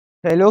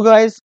Hello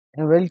guys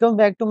and welcome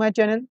back to my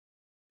channel.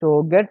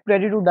 So get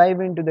ready to dive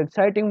into the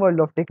exciting world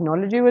of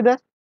technology with us.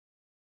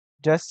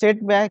 Just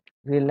sit back,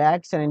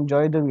 relax and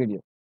enjoy the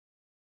video.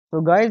 So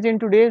guys, in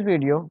today's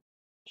video,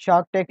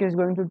 Shark Tech is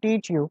going to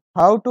teach you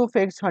how to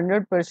fix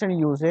 100%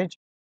 usage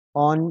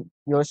on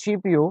your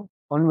CPU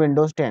on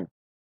Windows 10.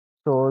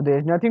 So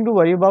there's nothing to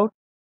worry about.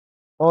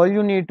 All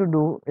you need to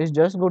do is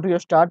just go to your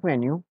start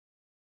menu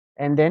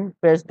and then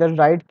press the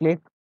right click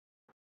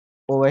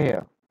over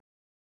here.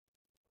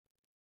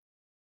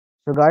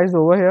 So guys,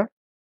 over here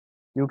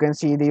you can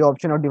see the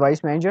option of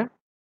device manager.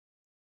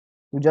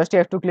 You just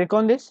have to click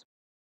on this.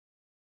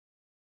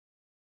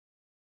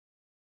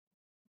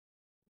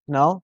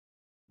 Now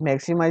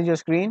maximize your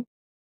screen.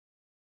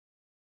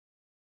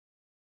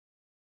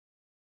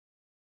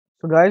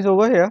 So guys,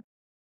 over here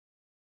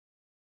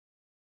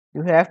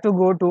you have to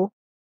go to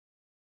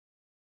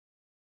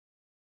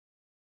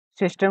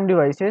system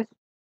devices.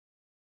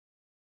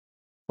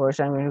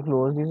 First I'm going to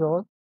close this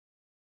all.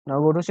 Now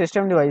go to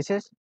system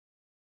devices,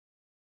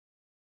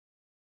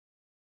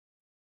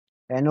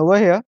 and over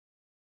here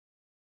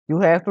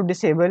you have to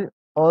disable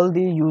all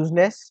the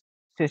useless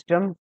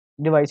system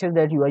devices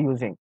that you are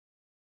using.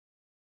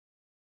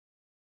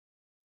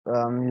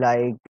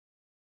 Like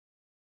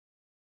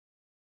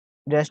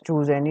just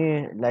choose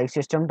any like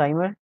system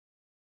timer,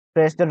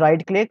 press the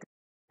right click,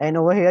 and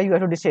over here you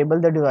have to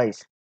disable the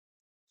device.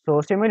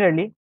 So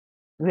similarly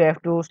you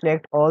have to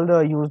select all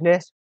the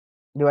useless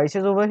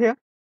devices over here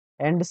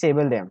and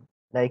disable them.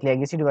 Like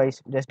legacy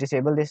device, just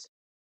disable this.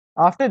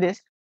 After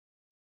this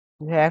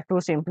you have to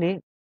simply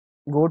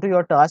go to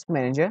your task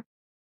manager.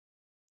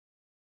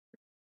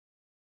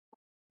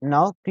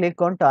 Now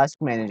click on task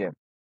manager.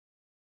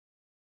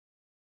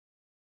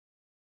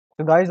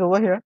 So guys, over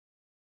here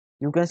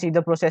you can see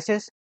the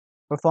processes,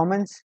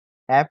 performance,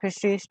 app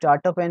history,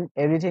 startup and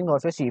everything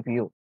of your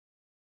CPU.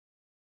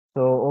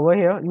 So over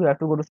here you have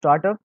to go to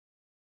startup,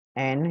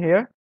 and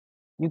here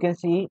you can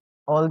see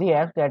all the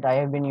apps that I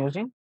have been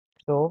using.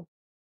 So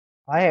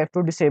I have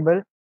to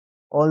disable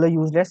all the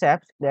useless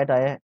apps that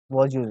I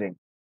was using,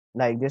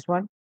 like this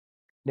one,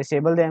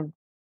 disable them,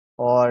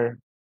 or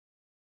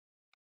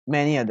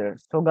many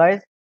others. So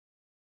guys,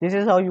 this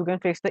is how you can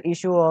fix the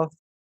issue of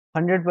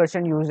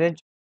 100% usage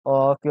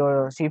of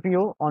your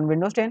CPU on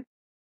Windows 10.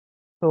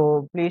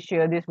 So please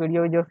share this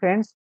video with your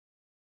friends,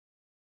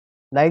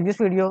 like this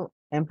video,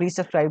 and please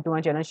subscribe to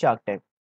my channel Shark Tech.